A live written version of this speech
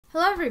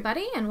Hello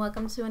everybody and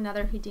welcome to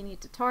another Houdini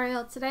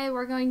tutorial. Today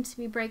we're going to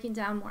be breaking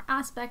down more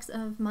aspects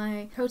of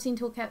my protein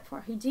toolkit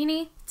for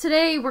Houdini.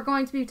 Today we're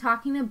going to be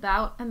talking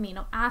about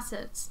amino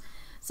acids.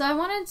 So I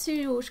wanted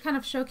to kind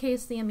of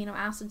showcase the amino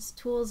acids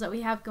tools that we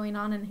have going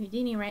on in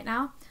Houdini right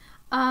now,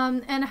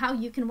 and how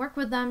you can work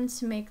with them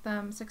to make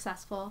them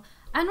successful,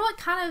 and what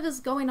kind of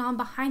is going on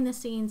behind the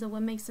scenes and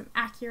what makes them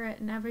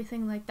accurate and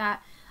everything like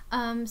that.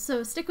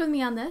 So stick with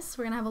me on this,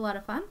 we're going to have a lot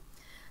of fun.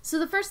 So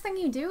the first thing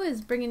you do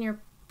is bring in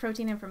your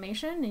protein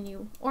information and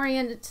you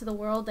orient it to the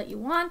world that you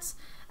want.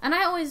 And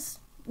I always,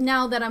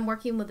 now that I'm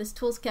working with this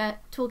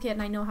toolkit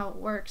and I know how it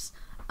works,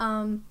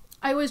 I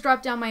always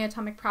drop down my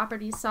atomic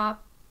properties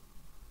SOP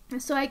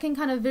so I can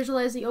kind of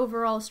visualize the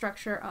overall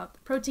structure of the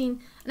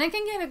protein, and I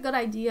can get a good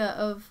idea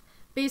of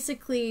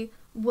basically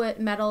what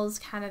metals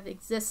kind of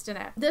exist in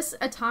it. This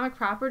atomic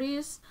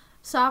properties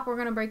SOP we're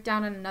going to break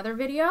down in another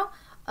video.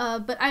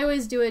 But I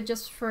always do it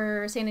just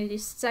for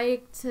sanity's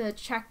sake to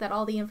check that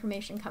all the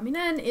information coming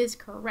in is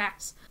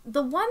correct.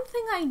 The one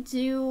thing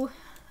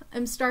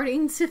I'm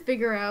starting to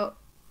figure out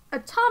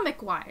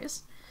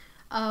atomic-wise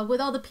with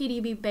all the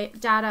PDB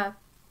data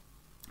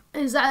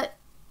is that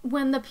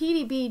when the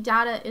PDB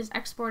data is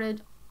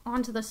exported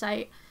onto the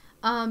site,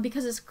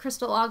 because it's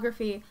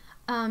crystallography,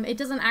 it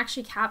doesn't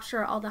actually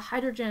capture all the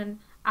hydrogen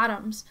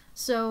atoms.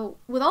 So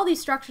with all these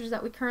structures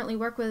that we currently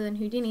work with in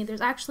Houdini,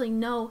 there's actually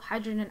no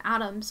hydrogen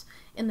atoms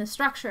in the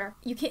structure.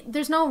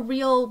 There's no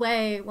real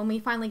way when we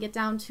finally get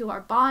down to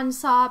our bond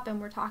SOP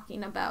and we're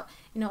talking about,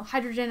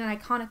 hydrogen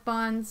and iconic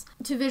bonds,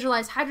 to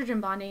visualize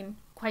hydrogen bonding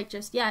quite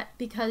just yet,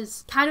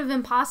 because kind of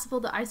impossible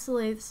to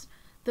isolate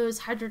those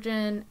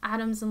hydrogen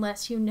atoms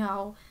unless you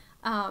know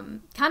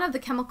kind of the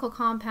chemical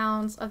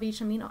compounds of each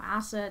amino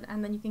acid,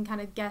 and then you can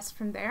kind of guess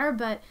from there,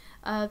 but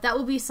that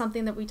will be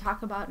something that we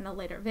talk about in a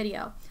later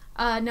video.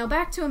 Now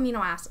back to amino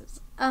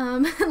acids.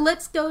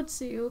 Let's go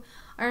to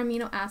our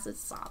amino acid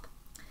SOP.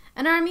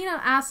 And our amino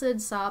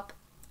acid SOP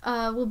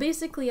will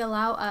basically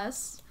allow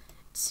us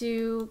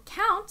to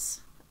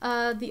count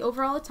the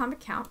overall atomic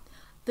count,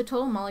 the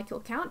total molecule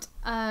count,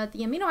 the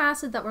amino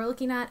acid that we're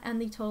looking at, and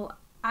the total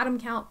atom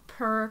count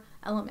per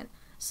element.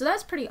 So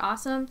that's pretty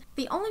awesome.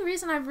 The only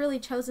reason I've really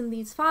chosen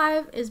these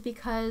 5 is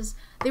because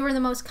they were the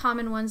most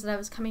common ones that I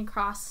was coming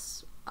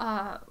across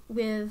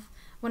with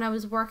when I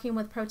was working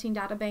with Protein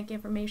Databank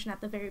information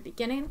at the very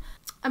beginning.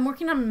 I'm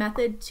working on a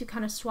method to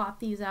kind of swap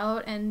these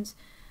out and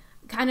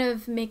kind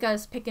of make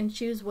us pick and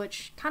choose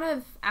which kind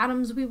of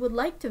elements we would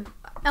like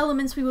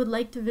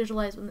to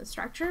visualize with the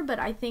structure, but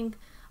I think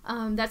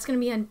that's going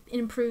to be an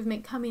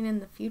improvement coming in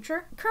the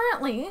future.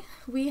 Currently,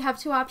 we have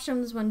 2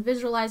 options when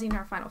visualizing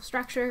our final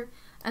structure,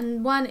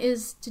 and one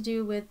is to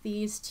do with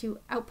these 2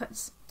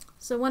 outputs.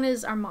 So one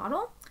is our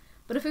model,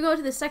 but if we go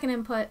to the second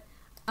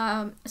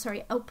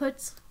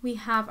outputs, we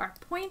have our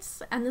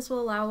points, and this will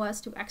allow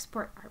us to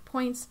export our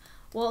points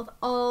with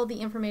all the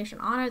information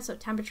on it, so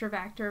temperature,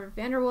 vector,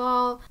 van der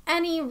Waal,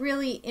 any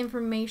really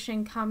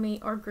information coming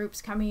or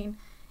groups coming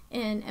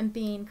in and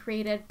being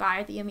created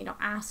by the amino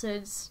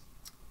acids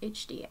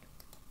HDA.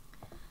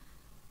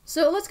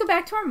 So let's go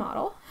back to our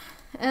model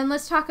and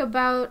let's talk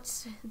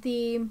about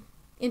the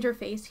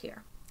interface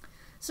here.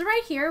 So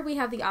right here we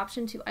have the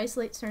option to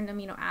isolate certain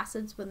amino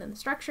acids within the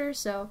structure.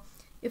 So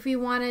if we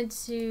wanted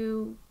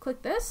to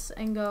click this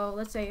and go,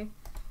 let's say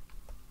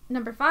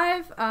number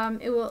 5,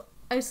 it will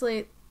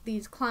isolate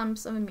these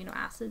clumps of amino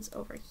acids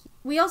over here.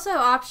 We also have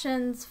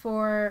options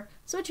for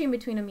switching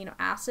between amino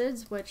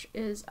acids, which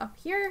is up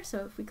here.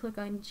 So if we click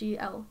on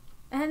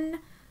GLN,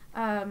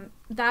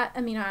 that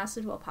amino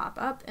acid will pop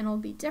up and it'll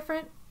be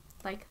different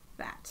like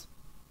that.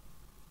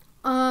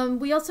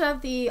 We also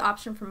have the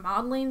option for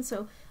modeling.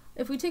 So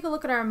if we take a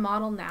look at our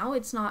model now,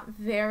 it's not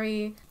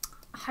very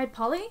high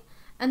poly,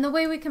 and the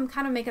way we can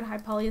kind of make it high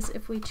poly is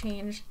if we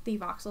change the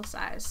voxel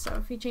size. So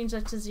if we change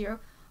that to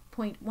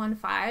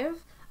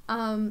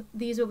 0.15,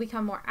 these will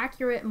become more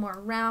accurate,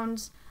 more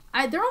round.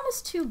 They're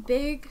almost too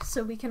big,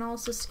 so we can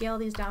also scale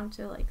these down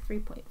to like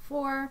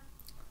 3.4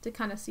 to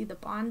kind of see the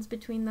bonds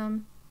between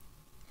them.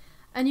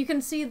 And you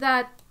can see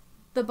that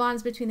the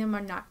bonds between them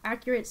are not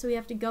accurate, so we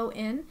have to go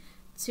in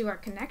to our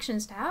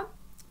connections tab,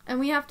 and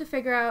we have to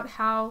figure out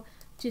how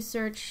to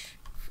search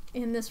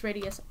in this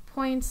radius of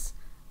points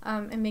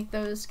and make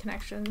those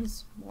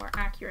connections more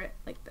accurate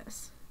like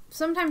this.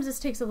 Sometimes this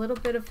takes a little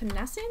bit of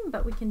finessing,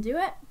 but we can do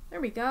it.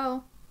 There we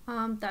go.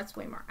 That's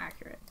way more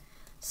accurate.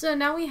 So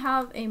now we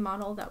have a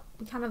model that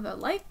we kind of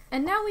like,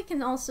 and now we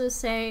can also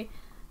say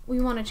we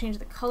want to change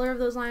the color of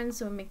those lines,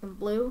 so we make them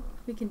blue.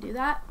 We can do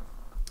that.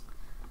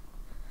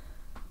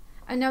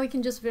 And now we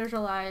can just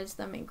visualize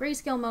them in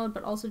grayscale mode,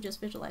 but also just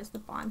visualize the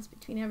bonds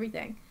between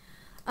everything.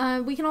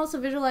 We can also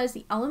visualize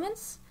the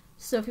elements.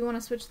 So if you want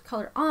to switch the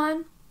color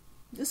on,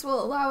 this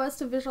will allow us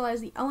to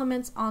visualize the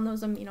elements on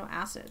those amino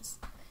acids.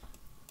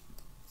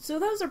 So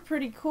those are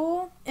pretty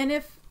cool. And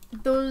if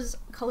those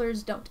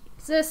colors don't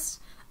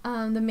exist,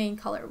 the main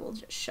color will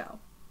just show.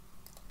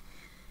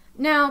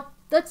 Now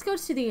let's go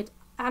to the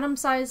atom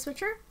size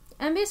switcher.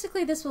 And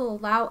basically this will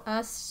allow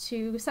us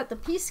to set the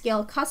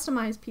p-scale,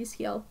 customize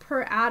p-scale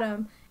per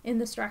atom in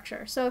the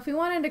structure. So if we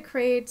wanted to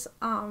create,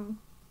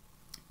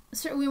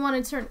 we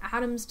wanted certain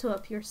atoms to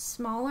appear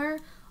smaller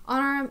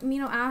on our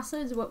amino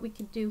acids, what we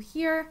could do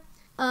here.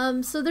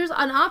 So there's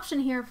an option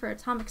here for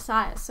atomic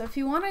size. So if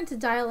you wanted to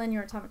dial in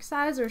your atomic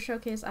size or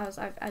showcase, as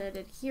I've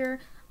edited here,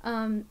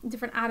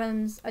 different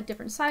atoms at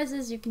different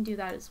sizes, you can do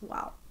that as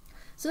well.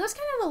 So that's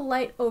kind of a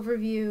light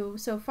overview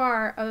so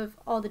far of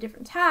all the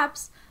different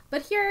tabs,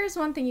 but here's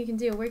one thing you can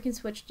do where you can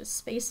switch to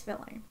space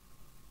filling.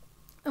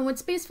 And what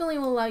space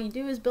filling will allow you to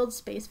do is build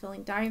space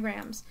filling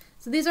diagrams.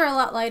 So these are a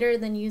lot lighter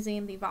than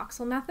using the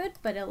voxel method,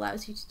 but it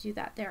allows you to do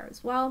that there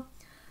as well.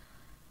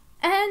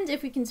 And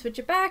if we can switch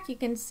it back, you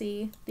can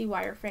see the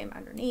wireframe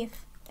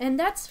underneath. And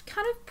that's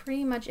kind of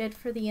pretty much it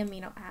for the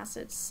amino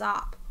acid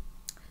SOP.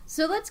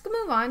 So let's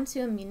move on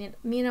to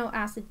amino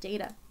acid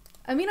data.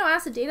 Amino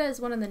acid data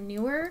is one of the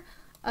newer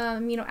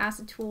amino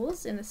acid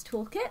tools in this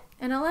toolkit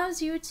and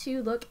allows you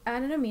to look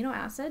at an amino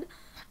acid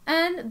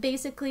and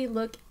basically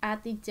look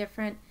at the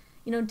different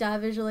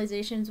data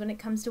visualizations when it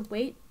comes to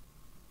weight.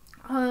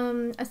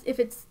 If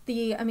it's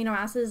the amino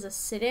acid is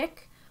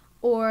acidic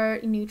or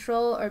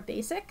neutral or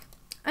basic.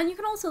 And you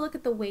can also look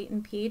at the weight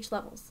and pH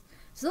levels.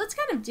 So let's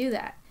kind of do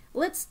that.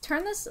 Let's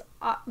turn this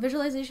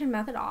visualization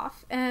method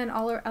off and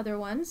all our other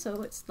ones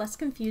so it's less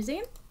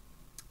confusing.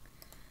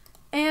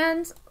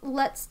 And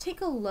let's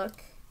take a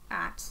look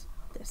at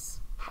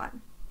this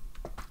one.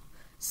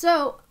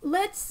 So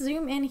let's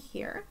zoom in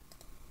here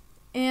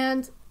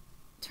and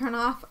turn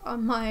off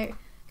my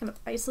kind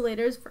of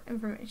isolators for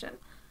information.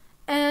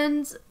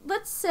 And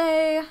let's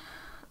say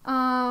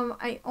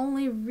I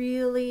only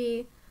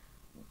really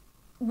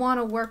want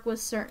to work with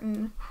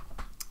certain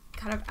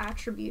kind of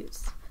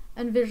attributes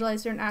and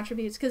visualize certain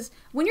attributes, because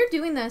when you're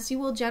doing this you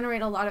will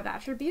generate a lot of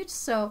attributes,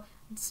 so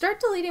start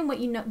deleting what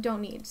you don't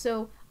need.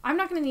 So I'm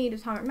not going to need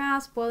atomic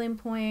mass, boiling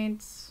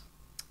point,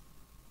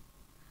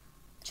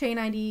 chain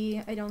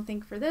ID. I don't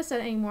think for this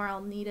anymore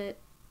I'll need it.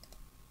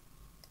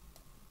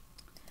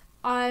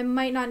 I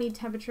might not need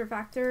temperature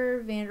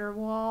factor, van der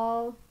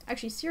Waal,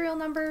 actually serial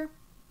number,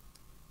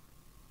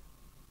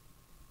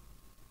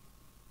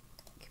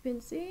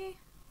 occupancy,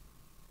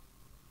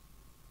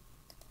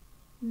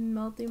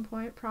 melting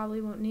point probably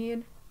won't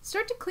need.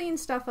 Start to clean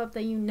stuff up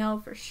that you know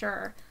for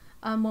sure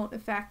won't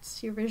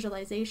affect your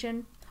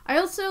visualization. I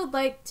also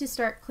like to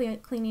start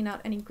cleaning out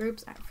any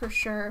groups for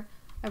sure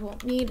I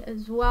won't need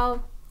as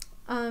well.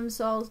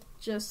 So I'll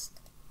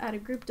just add a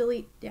group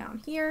delete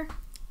down here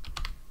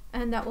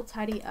and that will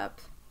tidy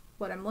up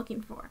what I'm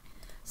looking for.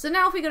 So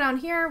now if we go down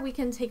here we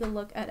can take a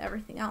look at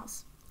everything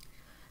else.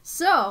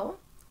 So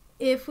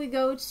if we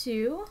go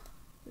to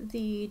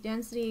the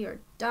density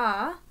or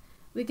DA,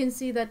 we can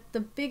see that the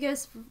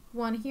biggest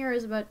one here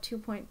is about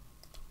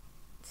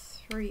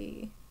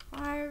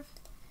 2.35,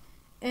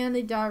 and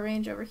the DA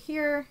range over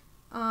here,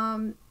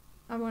 I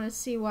want to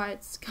see why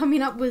it's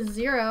coming up with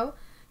 0,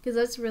 because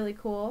that's really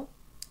cool.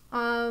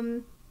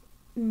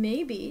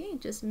 Maybe,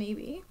 just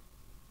maybe,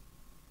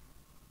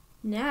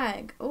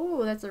 nag.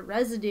 Oh, that's a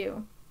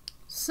residue.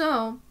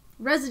 So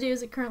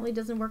residues, it currently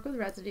doesn't work with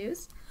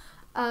residues,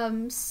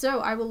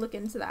 so I will look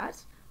into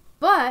that.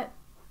 But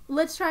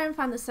let's try and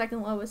find the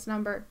second lowest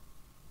number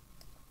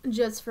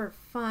just for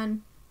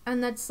fun,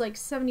 and that's like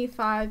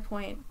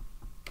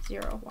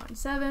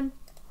 75.017,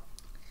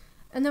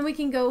 and then we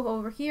can go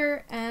over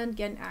here and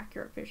get an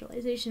accurate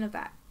visualization of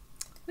that,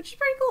 which is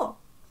pretty cool.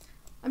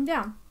 I'm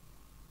down.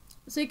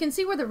 So you can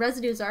see where the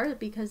residues are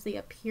because they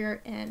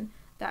appear in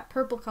that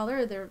purple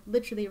color. They're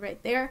literally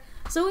right there.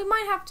 So we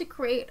might have to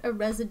create a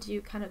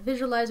residue kind of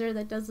visualizer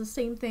that does the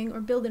same thing,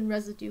 or build in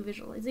residue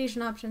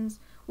visualization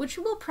options, which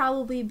will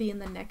probably be in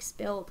the next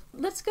build.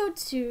 Let's go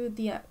to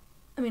the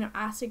amino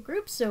acid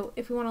groups. So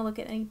if we want to look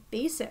at any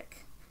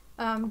basic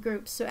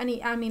groups, so any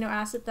amino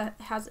acid that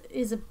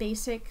is a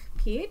basic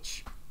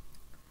pH,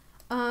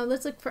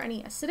 let's look for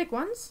any acidic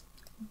ones.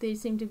 They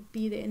seem to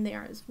be in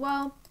there as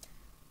well,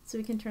 so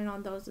we can turn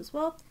on those as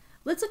well.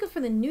 Let's look for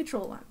the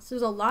neutral ones.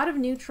 There's a lot of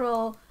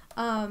neutral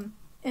and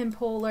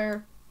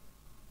polar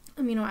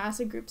amino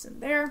acid groups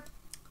in there,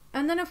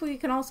 and then if we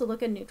can also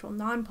look at neutral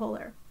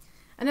non-polar,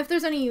 and if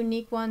there's any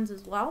unique ones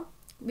as well,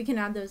 we can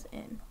add those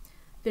in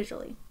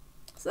visually.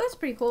 So that's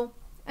pretty cool.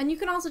 And you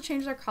can also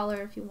change their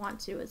color if you want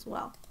to as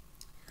well.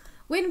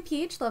 Weight and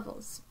pH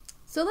levels.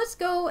 So let's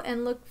go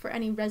and look for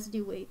any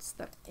residue weights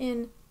that are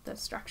in the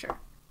structure.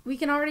 We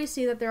can already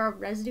see that there are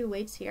residue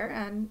weights here,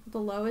 and the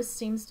lowest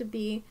seems to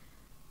be,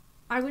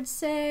 I would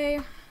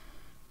say,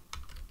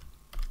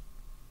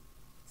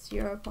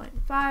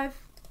 0.5.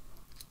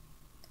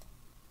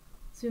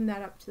 Zoom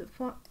that up to the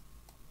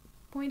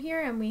point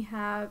here, and we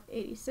have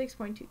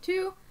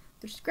 86.22,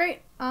 which is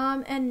great.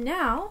 And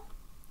now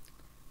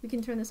we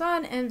can turn this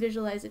on and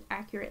visualize it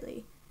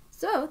accurately.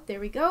 So there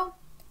we go.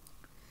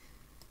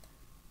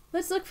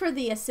 Let's look for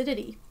the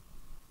acidity.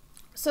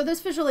 So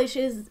this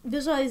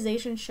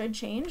visualization should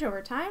change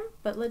over time,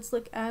 but let's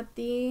look at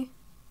the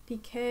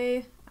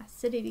pK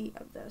acidity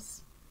of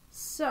this.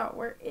 So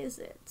where is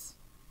it?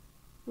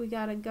 We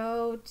gotta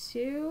go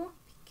to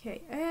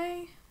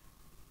pKa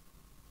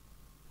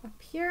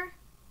up here.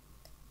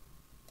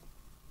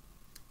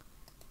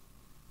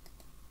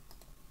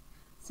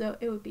 So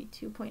it would be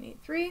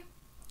 2.83.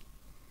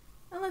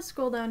 And let's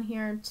scroll down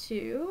here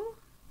to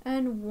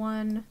and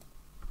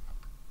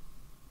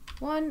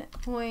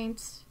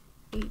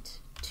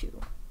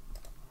 1.82.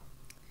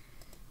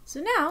 So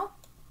now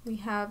we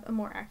have a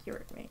more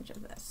accurate range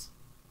of this,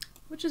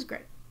 which is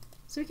great.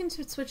 So we can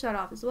switch that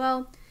off as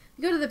well.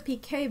 If you go to the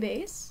pK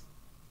base,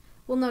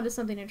 we'll notice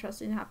something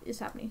interesting is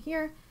happening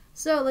here.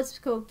 So let's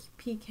go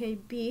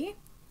pKb.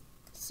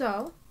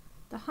 So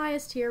the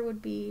highest here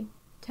would be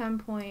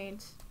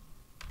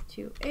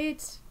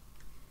 10.28,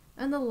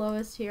 and the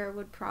lowest here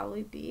would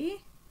probably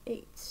be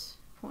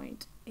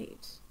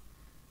 8.8.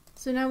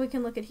 So now we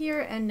can look at here,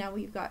 and now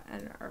we've got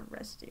our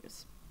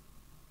residues.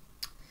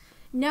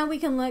 Now we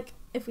can look,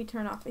 if we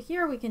turn off of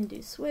here, we can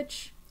do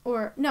switch,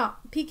 or no,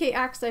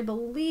 pKx I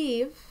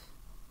believe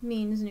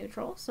means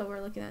neutral, so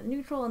we're looking at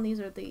neutral, and these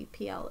are the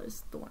PL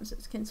is the ones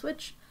that can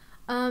switch.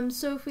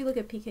 So if we look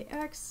at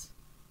pKx,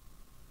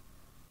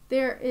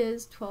 there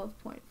is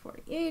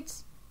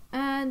 12.48,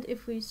 and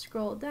if we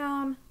scroll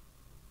down,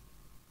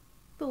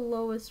 the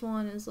lowest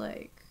one is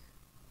like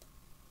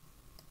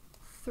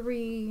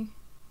 3.65.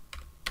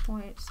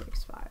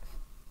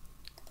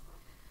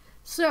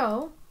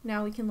 So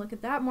now we can look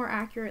at that more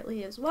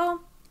accurately as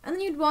well, and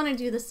then you'd want to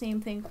do the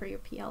same thing for your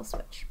PL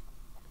switch.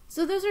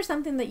 So those are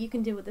something that you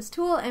can do with this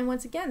tool, and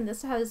once again,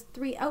 this has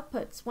 3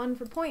 outputs, one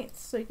for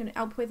points, so you can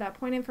output that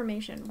point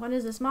information. One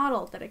is this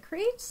model that it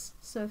creates,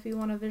 so if you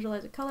want to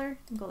visualize a color,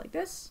 and go like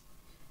this,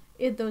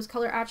 those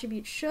color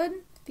attributes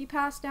should be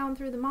passed down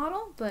through the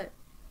model, but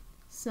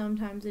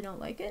sometimes they don't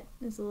like it.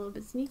 It's a little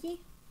bit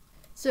sneaky.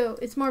 So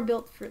it's more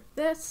built for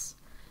this.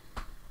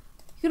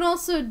 You can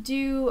also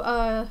do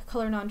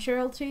color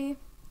non-charity,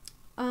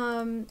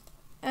 and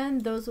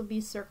those will be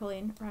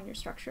circling around your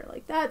structure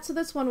like that. So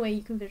that's one way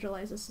you can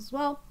visualize this as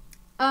well.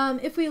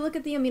 If we look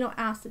at the amino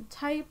acid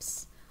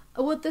types,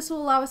 what this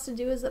will allow us to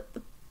do is that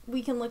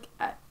we can look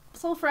at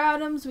sulfur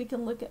atoms, we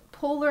can look at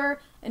polar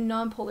and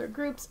non-polar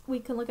groups, we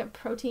can look at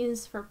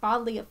proteins for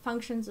bodily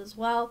functions as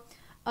well.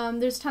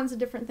 There's tons of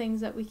different things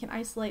that we can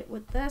isolate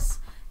with this.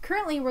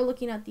 Currently we're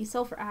looking at the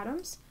sulfur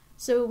atoms,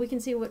 so we can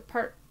see what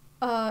part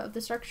of the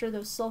structure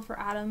those sulfur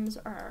atoms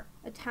are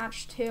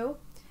attached to,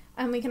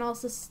 and we can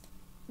also,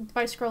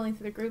 by scrolling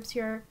through the groups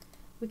here,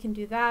 we can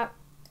do that.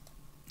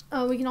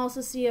 We can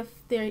also see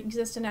if they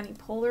exist in any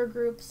polar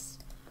groups,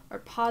 or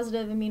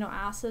positive amino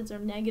acids, or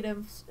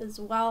negatives as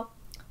well,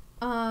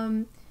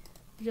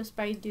 just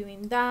by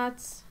doing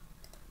that.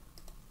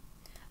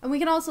 And we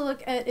can also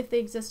look at if they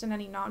exist in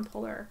any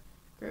non-polar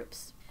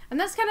groups. And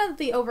that's kind of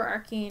the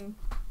overarching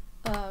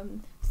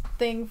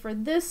thing for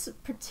this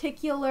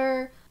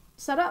particular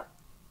setup.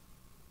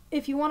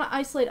 If you want to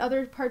isolate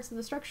other parts of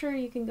the structure,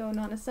 you can go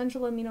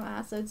non-essential amino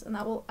acids, and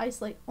that will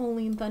isolate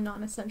only the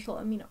non-essential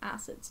amino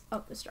acids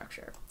of the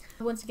structure.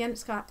 Once again,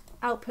 it's got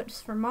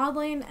outputs for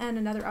modeling and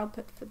another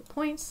output for the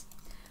points.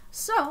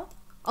 So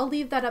I'll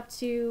leave that up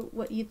to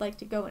what you'd like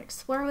to go and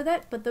explore with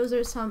it, but those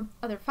are some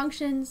other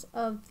functions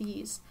of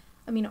these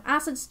amino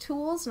acids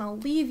tools, and I'll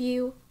leave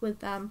you with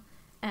them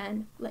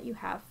and let you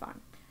have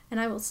fun. And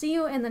I will see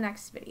you in the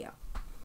next video.